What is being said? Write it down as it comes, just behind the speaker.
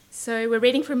So we're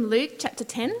reading from Luke chapter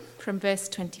 10 from verse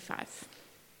 25.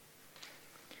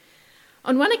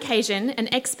 On one occasion,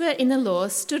 an expert in the law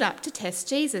stood up to test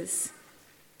Jesus.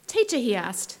 "Teacher," he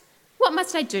asked, "what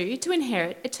must I do to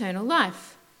inherit eternal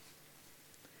life?"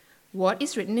 "What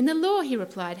is written in the law?" he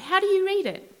replied. "How do you read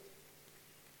it?"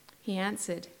 He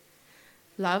answered,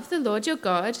 "Love the Lord your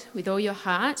God with all your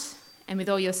heart and with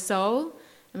all your soul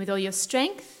and with all your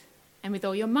strength and with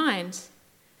all your mind,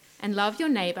 and love your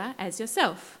neighbour as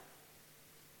yourself."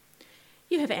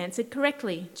 "You have answered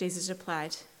correctly," Jesus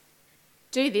replied.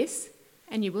 "Do this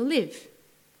and you will live."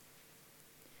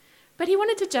 But he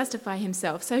wanted to justify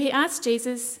himself, so he asked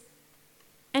Jesus,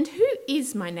 "And who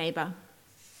is my neighbour?"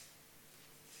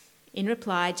 In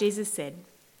reply, Jesus said,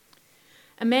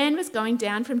 "A man was going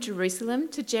down from Jerusalem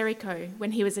to Jericho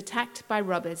when he was attacked by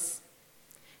robbers.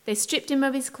 They stripped him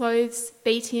of his clothes,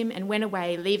 beat him, and went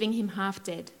away, leaving him half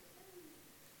dead.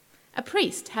 A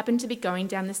priest happened to be going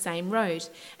down the same road,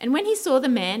 and when he saw the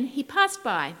man, he passed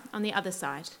by on the other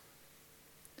side.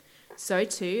 So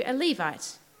too a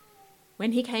Levite.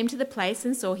 When he came to the place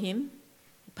and saw him,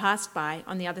 he passed by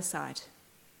on the other side.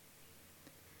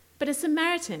 But a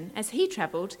Samaritan, as he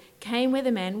travelled, came where the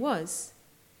man was,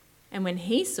 and when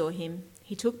he saw him,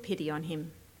 he took pity on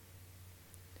him.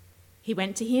 He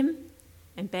went to him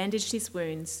and bandaged his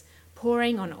wounds,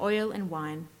 pouring on oil and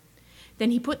wine. Then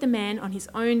he put the man on his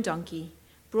own donkey,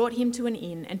 brought him to an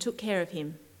inn, and took care of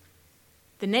him.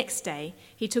 The next day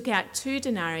he took out 2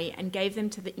 denarii and gave them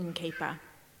to the innkeeper.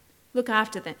 'Look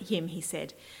after him,' he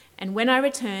said, 'and when I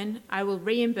return, I will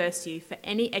reimburse you for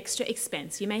any extra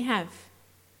expense you may have.'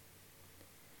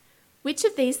 Which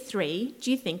of these 3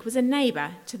 do you think was a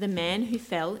neighbour to the man who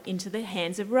fell into the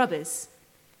hands of robbers?"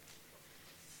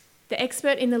 The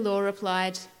expert in the law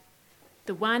replied,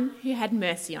 "The one who had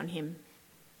mercy on him."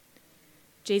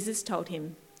 Jesus told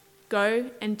him,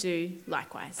 "Go and do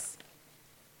likewise."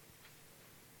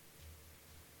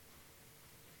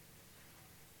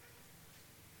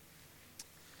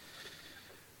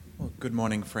 Well, good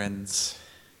morning, friends.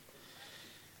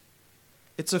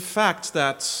 It's a fact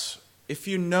that if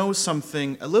you know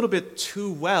something a little bit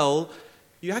too well,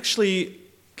 you actually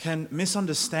can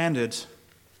misunderstand it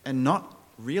and not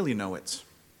really know it.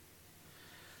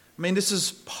 I mean, this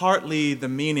is partly the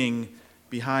meaning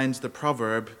behind the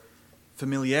proverb,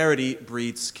 "Familiarity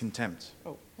breeds contempt."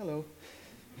 Oh, hello.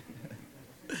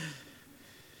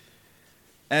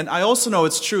 And I also know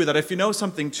it's true that if you know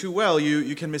something too well,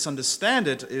 you can misunderstand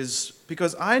it, is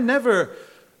because I never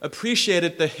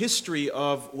appreciated the history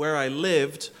of where I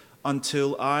lived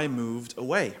until I moved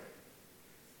away.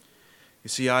 You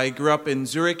see, I grew up in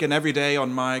Zurich, and every day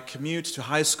on my commute to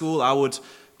high school, I would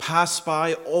pass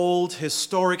by old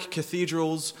historic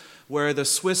cathedrals where the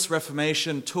Swiss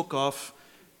Reformation took off,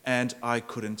 and I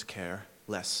couldn't care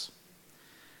less.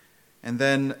 And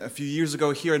then a few years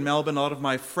ago here in Melbourne, a lot of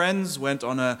my friends went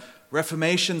on a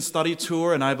Reformation study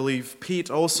tour, and I believe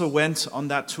Pete also went on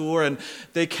that tour, and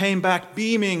they came back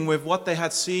beaming with what they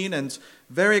had seen and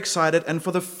very excited. And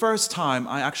for the first time,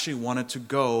 I actually wanted to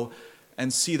go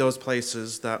and see those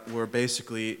places that were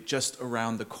basically just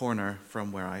around the corner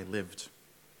from where I lived.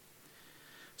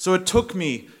 So it took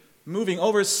me moving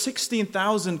over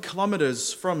 16,000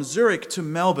 kilometers from Zurich to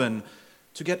Melbourne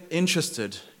to get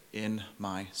interested in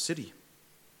my city.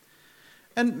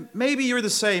 And maybe you're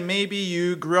the same. Maybe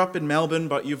you grew up in Melbourne,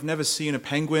 but you've never seen a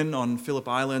penguin on Phillip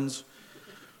Island.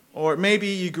 Or maybe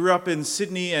you grew up in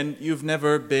Sydney and you've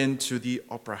never been to the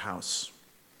Opera House.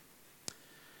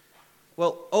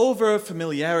 Well,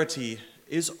 over-familiarity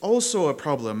is also a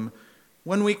problem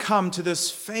when we come to this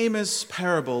famous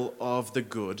parable of the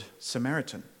Good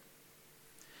Samaritan.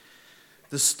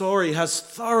 The story has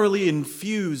thoroughly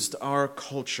infused our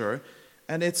culture,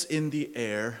 and it's in the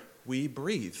air we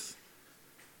breathe.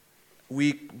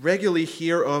 We regularly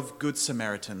hear of Good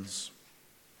Samaritans.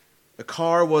 A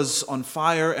car was on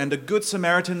fire, and a Good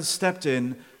Samaritan stepped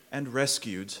in and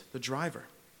rescued the driver.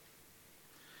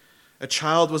 A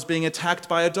child was being attacked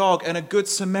by a dog, and a Good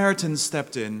Samaritan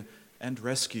stepped in and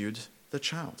rescued the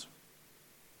child.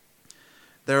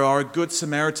 There are Good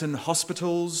Samaritan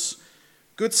hospitals,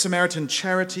 Good Samaritan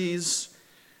charities,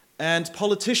 and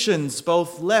politicians,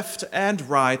 both left and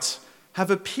right,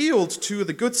 have appealed to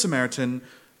the Good Samaritan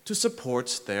to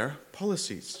support their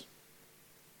policies.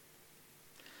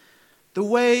 The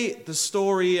way the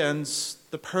story and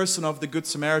the person of the Good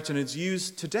Samaritan is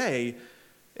used today,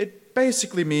 it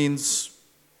basically means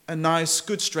a nice,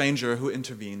 good stranger who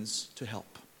intervenes to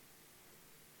help.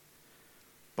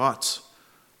 But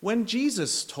when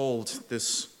Jesus told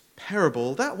this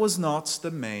parable, that was not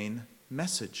the main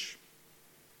message.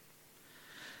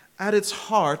 At its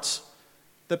heart,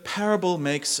 the parable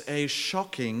makes a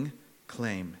shocking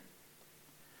claim.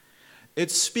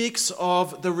 It speaks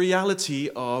of the reality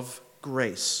of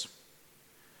grace,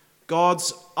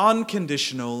 God's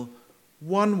unconditional,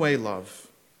 one-way love,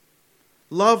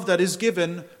 love that is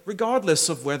given regardless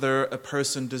of whether a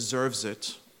person deserves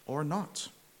it or not.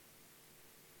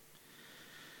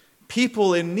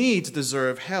 People in need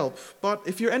deserve help, but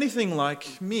if you're anything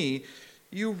like me,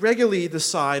 you regularly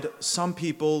decide some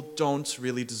people don't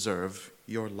really deserve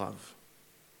your love.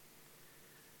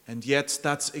 And yet,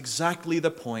 that's exactly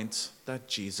the point that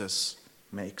Jesus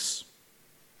makes.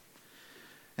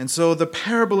 And so the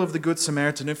parable of the Good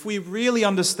Samaritan, if we really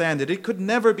understand it, it could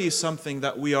never be something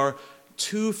that we are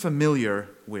too familiar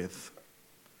with.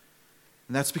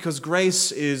 And that's because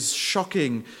grace is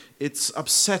shocking, it's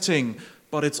upsetting,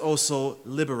 but it's also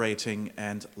liberating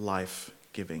and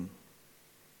life-giving.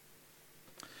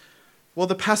 Well,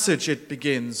 the passage, it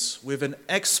begins with an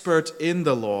expert in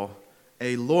the law,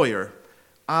 a lawyer,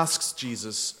 asks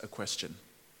Jesus a question.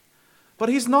 But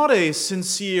he's not a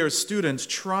sincere student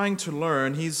trying to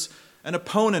learn. He's an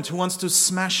opponent who wants to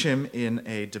smash him in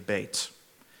a debate.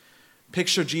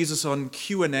 Picture Jesus on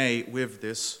Q&A with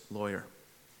this lawyer.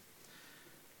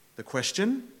 The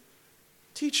question,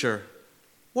 "Teacher,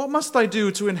 what must I do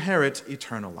to inherit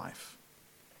eternal life?"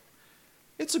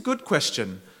 It's a good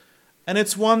question, and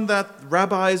it's one that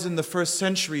rabbis in the first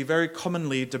century very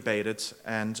commonly debated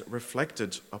and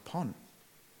reflected upon.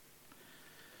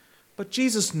 But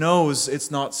Jesus knows it's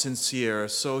not sincere,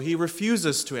 so he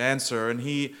refuses to answer, and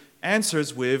he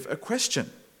answers with a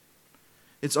question.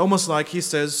 It's almost like he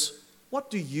says, "What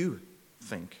do you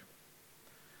think?"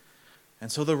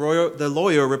 And so the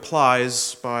lawyer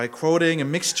replies by quoting a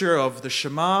mixture of the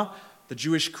Shema, the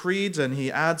Jewish creed, and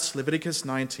he adds Leviticus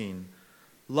 19.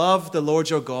 "Love the Lord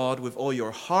your God with all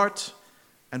your heart,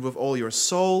 and with all your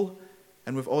soul,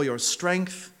 and with all your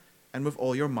strength, and with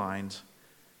all your mind,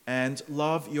 and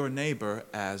love your neighbor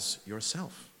as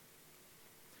yourself."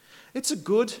 It's a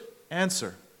good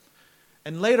answer.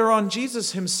 And later on,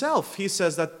 Jesus himself, he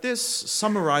says that this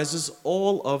summarizes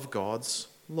all of God's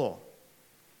law.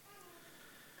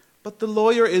 But the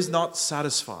lawyer is not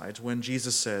satisfied when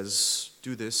Jesus says,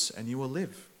 "Do this and you will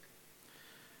live."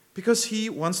 Because he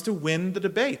wants to win the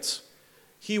debate.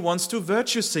 He wants to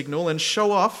virtue signal and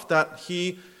show off that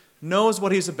he knows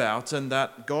what he's about and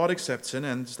that God accepts him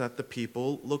and that the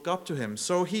people look up to him.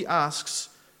 So he asks,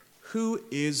 "Who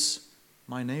is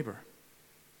my neighbor?"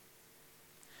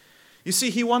 You see,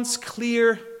 he wants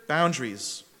clear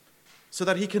boundaries so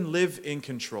that he can live in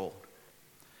control.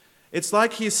 It's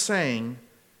like he's saying,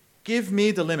 "Give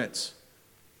me the limit.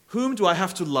 Whom do I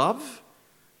have to love?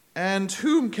 And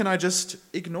whom can I just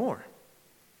ignore?"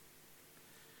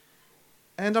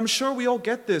 And I'm sure we all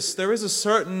get this. There is a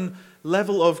certain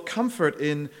level of comfort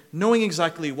in knowing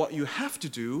exactly what you have to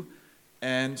do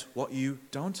and what you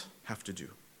don't have to do.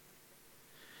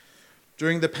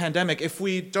 During the pandemic, if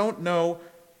we don't know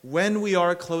when we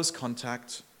are close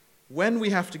contact, when we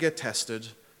have to get tested,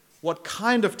 what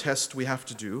kind of test we have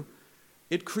to do,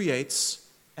 it creates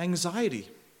anxiety.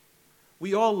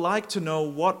 We all like to know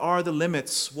what are the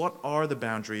limits, what are the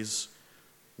boundaries,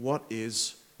 what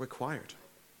is required.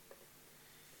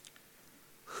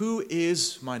 Who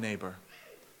is my neighbor?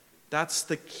 That's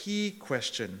the key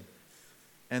question,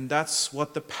 and that's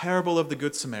what the parable of the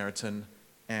Good Samaritan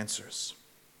answers.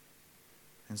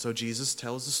 And so Jesus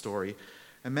tells the story.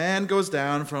 A man goes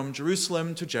down from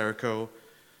Jerusalem to Jericho,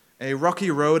 a rocky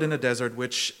road in a desert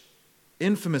which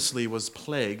infamously was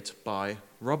plagued by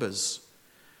robbers.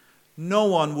 No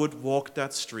one would walk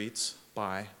that street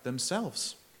by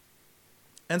themselves.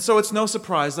 And so it's no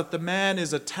surprise that the man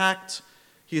is attacked,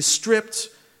 he is stripped,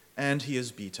 and he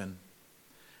is beaten.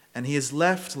 And he is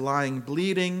left lying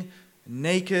bleeding,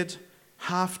 naked,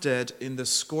 half dead in the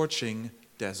scorching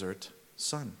desert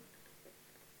sun.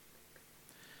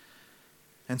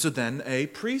 And so then a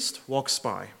priest walks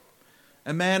by,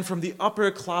 a man from the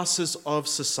upper classes of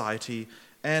society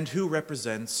and who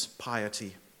represents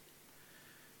piety.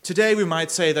 Today we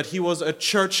might say that he was a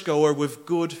churchgoer with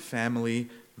good family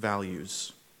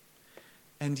values.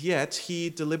 And yet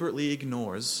he deliberately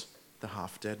ignores the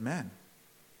half-dead man.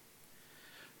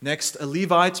 Next, a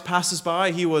Levite passes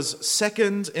by. He was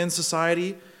second in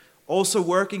society, also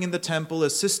working in the temple,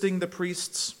 assisting the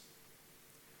priests.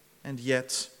 And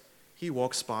yet he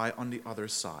walks by on the other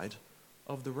side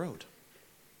of the road.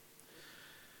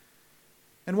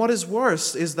 And what is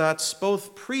worse is that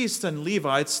both priests and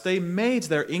Levites, they made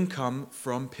their income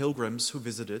from pilgrims who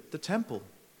visited the temple.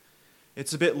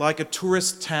 It's a bit like a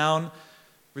tourist town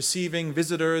receiving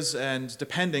visitors and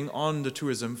depending on the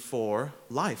tourism for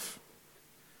life.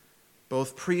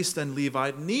 both priest and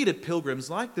Levite needed pilgrims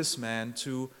like this man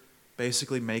to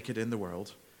basically make it in the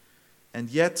world, and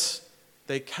yet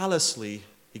they callously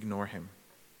ignore him.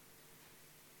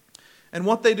 And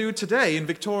what they do today in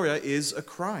Victoria is a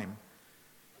crime.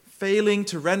 Failing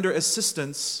to render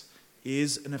assistance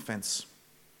is an offense.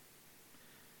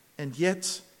 And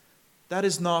yet, that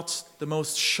is not the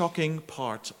most shocking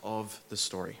part of the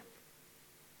story.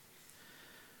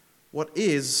 What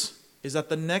is that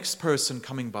the next person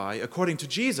coming by, according to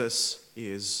Jesus,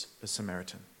 is a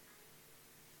Samaritan.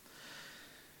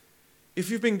 If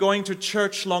you've been going to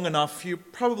church long enough, you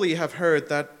probably have heard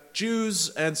that Jews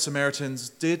and Samaritans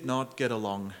did not get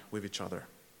along with each other.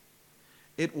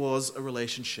 It was a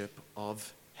relationship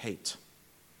of hate.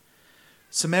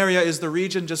 Samaria is the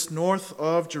region just north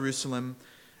of Jerusalem,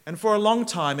 and for a long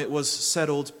time it was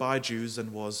settled by Jews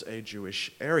and was a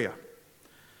Jewish area.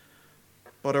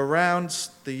 But around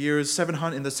the years in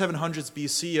the 700s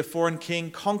BC, a foreign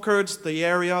king conquered the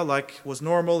area like was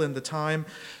normal in the time,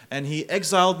 and he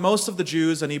exiled most of the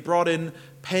Jews and he brought in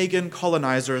pagan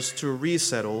colonizers to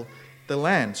resettle the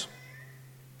land.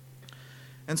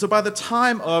 And so by the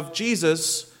time of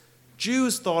Jesus,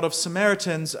 Jews thought of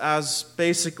Samaritans as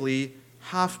basically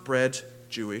half-bred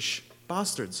Jewish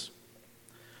bastards,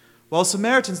 while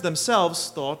Samaritans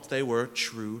themselves thought they were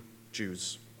true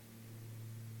Jews.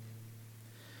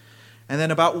 And then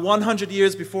about 100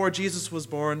 years before Jesus was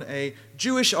born, a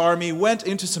Jewish army went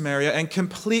into Samaria and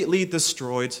completely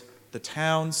destroyed the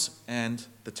towns and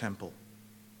the temple.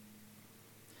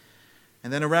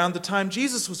 And then around the time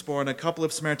Jesus was born, a couple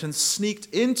of Samaritans sneaked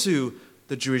into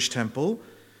the Jewish temple,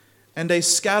 and they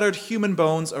scattered human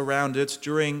bones around it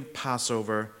during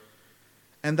Passover.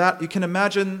 And that, you can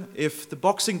imagine, if the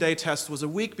Boxing Day test was a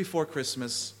week before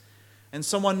Christmas, and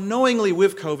someone knowingly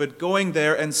with COVID going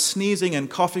there and sneezing and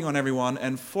coughing on everyone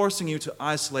and forcing you to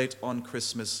isolate on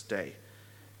Christmas Day.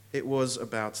 It was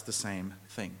about the same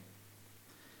thing.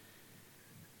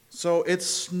 So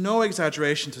it's no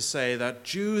exaggeration to say that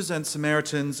Jews and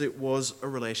Samaritans, it was a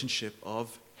relationship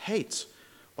of hate,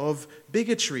 of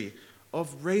bigotry,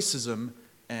 of racism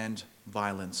and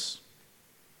violence.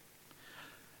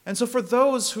 And so for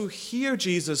those who hear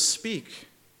Jesus speak,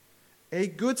 a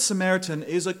good Samaritan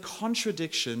is a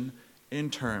contradiction in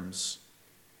terms,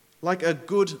 like a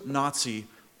good Nazi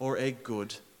or a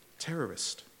good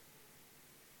terrorist.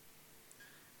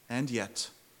 And yet,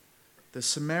 the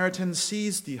Samaritan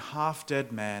sees the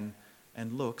half-dead man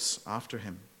and looks after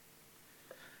him.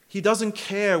 He doesn't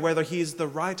care whether he is the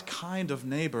right kind of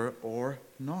neighbor or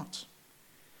not.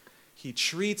 He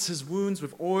treats his wounds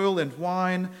with oil and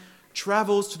wine,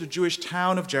 travels to the Jewish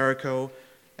town of Jericho,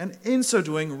 and in so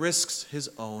doing risks his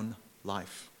own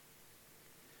life.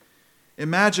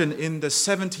 Imagine in the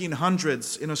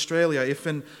 1700s in Australia if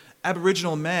an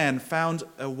Aboriginal man found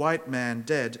a white man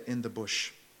dead in the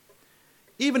bush.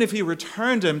 Even if he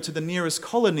returned him to the nearest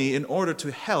colony in order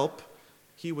to help,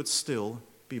 he would still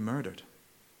be murdered.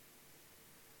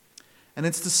 And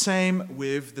it's the same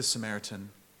with the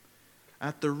Samaritan.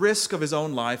 At the risk of his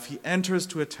own life, he enters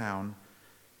to a town,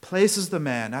 places the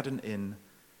man at an inn,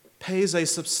 pays a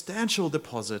substantial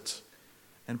deposit,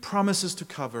 and promises to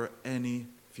cover any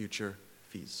future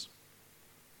fees.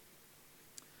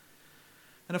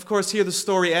 And of course, here the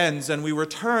story ends, and we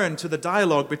return to the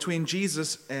dialogue between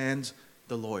Jesus and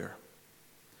the lawyer.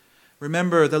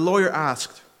 Remember, the lawyer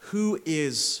asked, "Who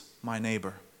is my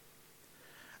neighbor?"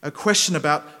 A question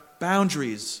about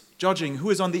boundaries, judging who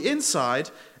is on the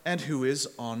inside and who is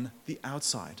on the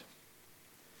outside.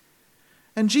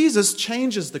 And Jesus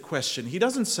changes the question. He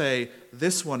doesn't say,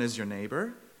 "This one is your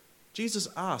neighbor." Jesus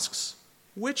asks,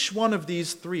 "Which one of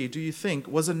these three do you think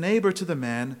was a neighbor to the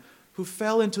man who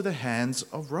fell into the hands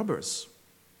of robbers?"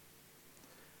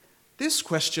 This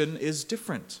question is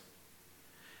different.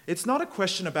 It's not a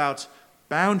question about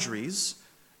boundaries,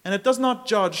 and it does not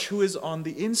judge who is on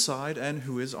the inside and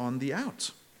who is on the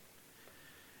out.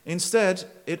 Instead,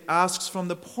 it asks from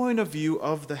the point of view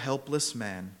of the helpless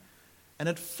man, and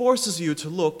it forces you to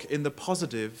look in the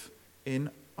positive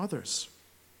in others.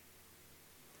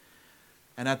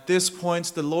 And at this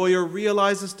point, the lawyer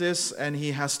realizes this, and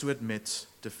he has to admit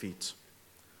defeat.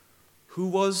 Who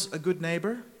was a good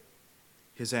neighbor?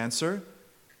 His answer,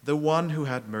 the one who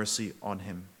had mercy on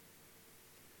him.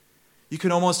 You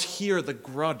can almost hear the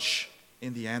grudge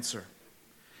in the answer.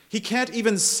 He can't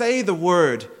even say the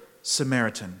word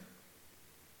Samaritan.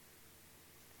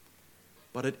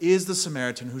 But it is the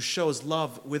Samaritan who shows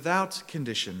love without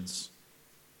conditions,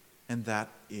 and that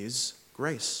is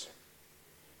grace.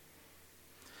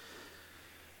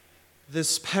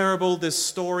 This parable, this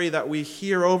story that we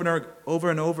hear over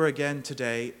and over again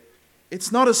today,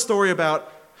 it's not a story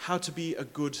about how to be a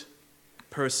good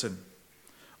person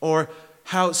or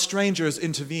how strangers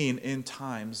intervene in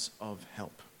times of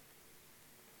help.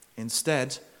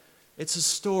 Instead, it's a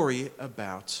story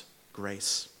about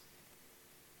grace.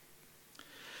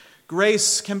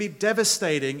 Grace can be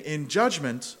devastating in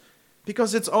judgment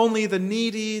because it's only the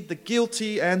needy, the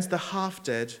guilty, and the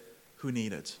half-dead who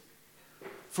need it.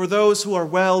 For those who are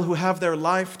well, who have their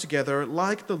life together,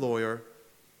 like the lawyer,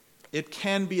 it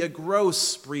can be a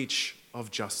gross breach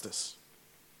of justice.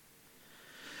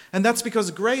 And that's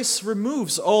because grace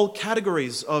removes all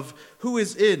categories of who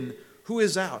is in, who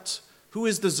is out, who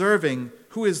is deserving,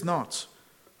 who is not,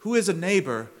 who is a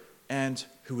neighbor, and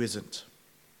who isn't.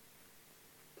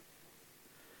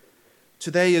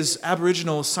 Today is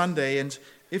Aboriginal Sunday, and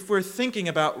if we're thinking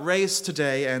about race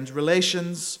today and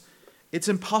relations, it's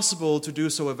impossible to do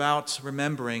so without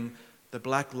remembering the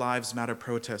Black Lives Matter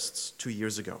protests 2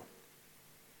 years ago.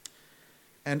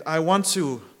 And I want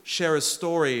to share a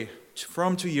story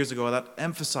from 2 years ago that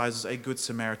emphasizes a Good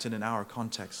Samaritan in our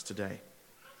context today.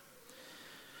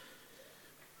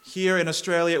 Here in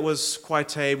Australia, it was quite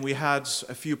tame. We had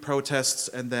a few protests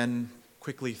and then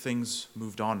quickly things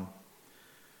moved on.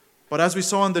 But as we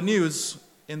saw in the news,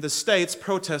 in the States,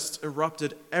 protests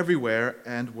erupted everywhere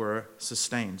and were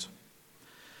sustained.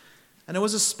 And it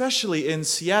was especially in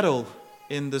Seattle,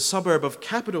 in the suburb of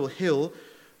Capitol Hill,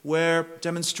 where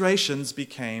demonstrations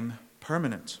became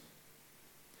permanent.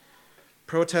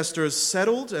 Protesters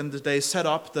settled and they set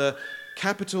up the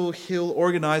Capitol Hill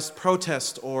Organized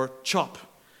Protest, or CHOP,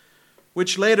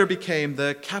 which later became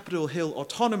the Capitol Hill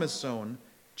Autonomous Zone,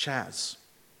 CHAZ.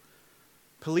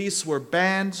 Police were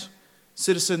banned,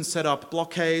 citizens set up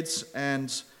blockades,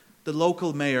 and the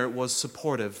local mayor was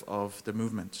supportive of the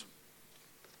movement.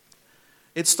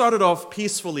 It started off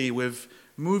peacefully with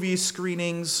movie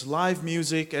screenings, live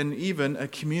music, and even a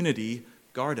community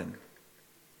garden.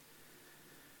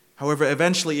 However,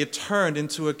 eventually it turned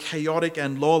into a chaotic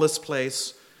and lawless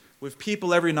place, with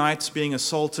people every night being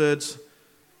assaulted,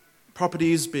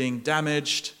 properties being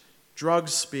damaged,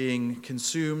 drugs being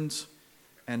consumed,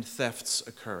 and thefts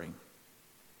occurring.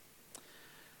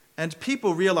 And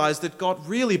people realized it got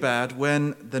really bad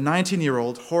when the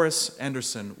 19-year-old Horace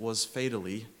Anderson was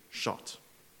fatally shot.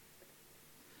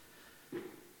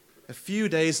 A few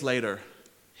days later,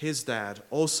 his dad,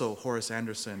 also Horace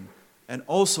Anderson, and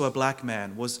also a black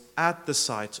man, was at the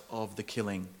site of the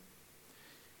killing.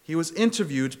 He was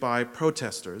interviewed by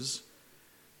protesters,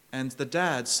 and the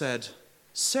dad said,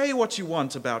 "Say what you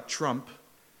want about Trump,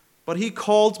 but he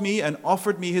called me and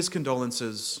offered me his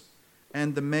condolences,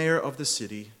 and the mayor of the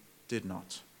city did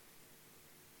not."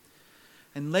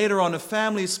 And later on, a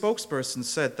family spokesperson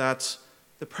said that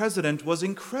the president was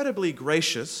incredibly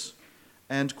gracious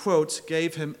and, quote,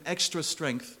 gave him extra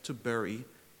strength to bury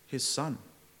his son.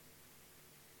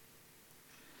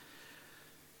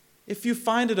 If you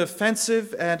find it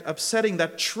offensive and upsetting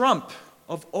that Trump,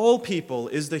 of all people,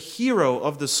 is the hero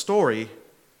of the story,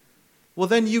 well,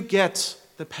 then you get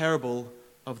the parable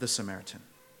of the Samaritan.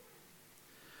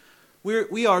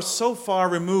 We are so far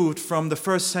removed from the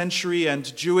first century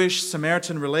and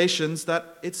Jewish-Samaritan relations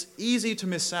that it's easy to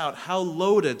miss out how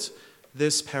loaded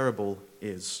this parable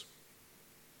is.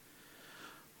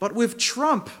 But with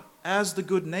Trump as the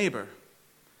good neighbor,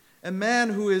 a man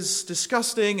who is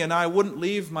disgusting and I wouldn't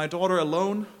leave my daughter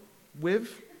alone with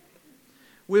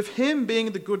him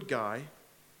being the good guy,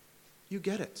 you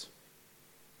get it.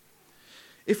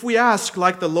 If we ask,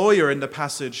 like the lawyer in the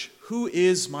passage, who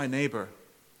is my neighbor?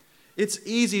 It's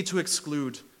easy to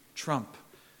exclude Trump.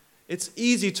 It's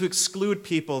easy to exclude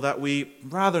people that we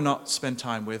rather not spend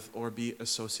time with or be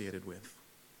associated with.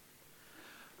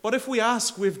 But if we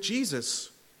ask with Jesus,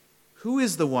 who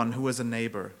is the one who is a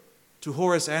neighbor to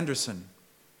Horace Anderson,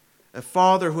 a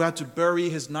father who had to bury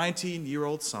his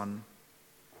 19-year-old son,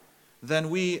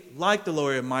 then we, like the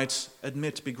lawyer, might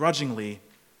admit begrudgingly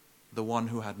the one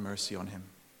who had mercy on him.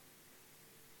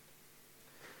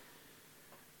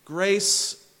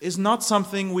 Grace is not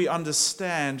something we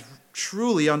understand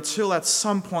truly until at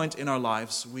some point in our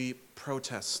lives we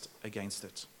protest against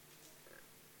it.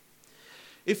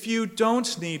 If you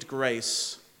don't need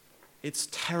grace, it's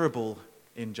terrible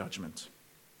in judgment.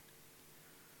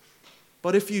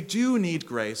 But if you do need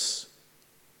grace,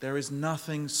 there is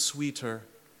nothing sweeter,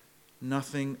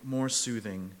 nothing more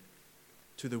soothing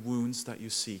to the wounds that you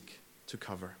seek to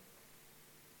cover.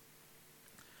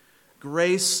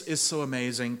 Grace is so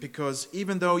amazing because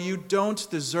even though you don't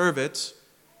deserve it,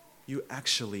 you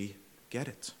actually get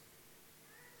it.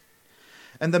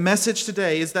 And the message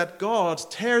today is that God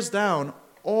tears down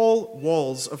all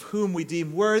walls of whom we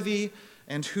deem worthy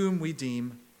and whom we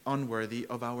deem unworthy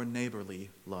of our neighborly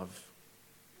love.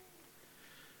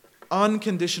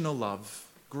 unconditional love,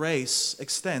 grace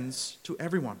extends to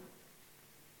everyone.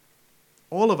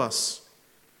 All of us,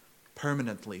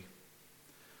 permanently.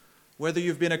 Whether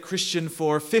you've been a Christian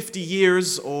for 50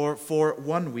 years or for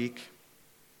 1 week,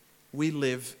 we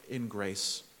live in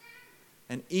grace.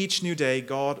 And each new day,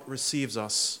 God receives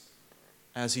us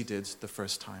as he did the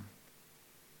first time.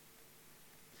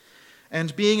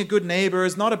 And being a good neighbor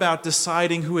is not about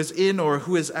deciding who is in or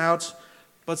who is out,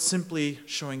 but simply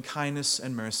showing kindness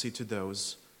and mercy to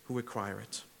those who require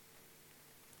it.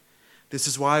 This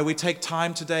is why we take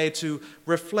time today to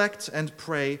reflect and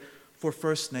pray for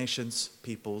First Nations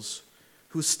peoples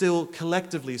who still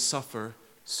collectively suffer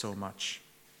so much.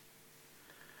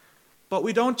 But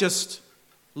we don't just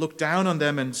look down on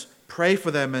them and pray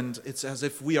for them and it's as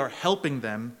if we are helping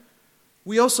them.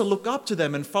 We also look up to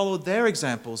them and follow their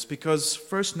examples because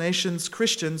First Nations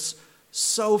Christians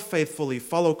so faithfully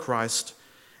follow Christ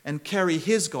and carry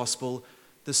his gospel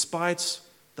despite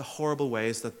the horrible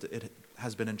ways that it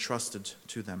has been entrusted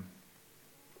to them.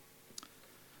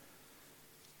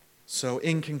 So,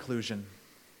 in conclusion,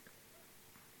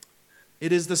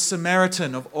 it is the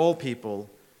Samaritan of all people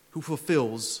who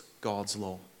fulfills God's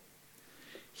law.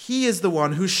 He is the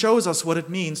one who shows us what it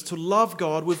means to love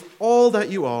God with all that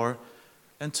you are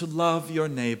and to love your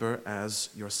neighbor as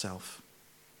yourself.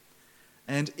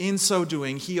 And in so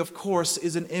doing, he, of course,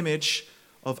 is an image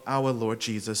of our Lord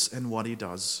Jesus and what he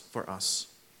does for us.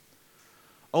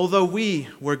 Although we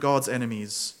were God's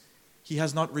enemies, he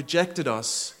has not rejected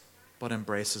us, but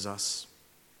embraces us.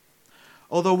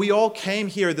 Although we all came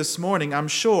here this morning, I'm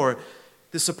sure,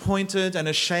 disappointed and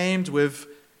ashamed with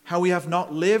how we have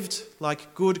not lived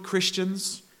like good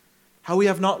Christians, how we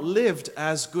have not lived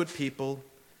as good people,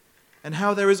 and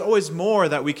how there is always more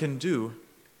that we can do,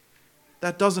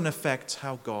 that doesn't affect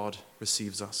how God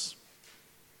receives us.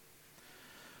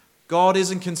 God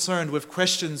isn't concerned with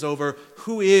questions over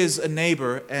who is a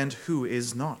neighbor and who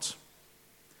is not.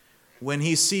 When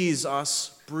he sees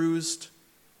us bruised,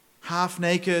 half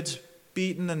naked,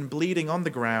 beaten and bleeding on the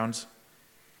ground,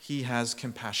 he has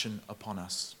compassion upon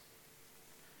us.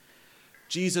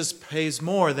 Jesus pays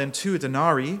more than 2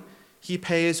 denarii. He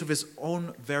pays with his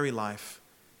own very life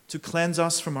to cleanse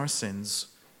us from our sins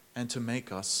and to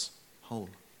make us whole.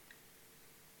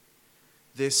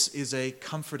 This is a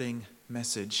comforting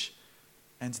message,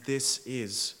 and this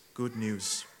is good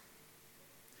news.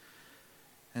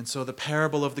 And so the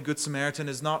parable of the Good Samaritan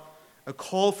is not a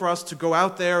call for us to go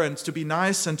out there and to be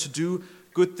nice and to do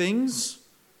good things.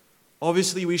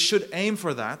 Obviously, we should aim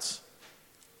for that,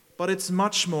 but it's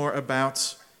much more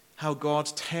about how God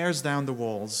tears down the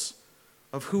walls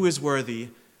of who is worthy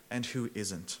and who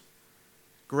isn't.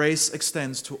 Grace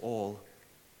extends to all,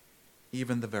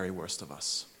 even the very worst of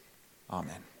us.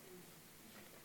 Amen.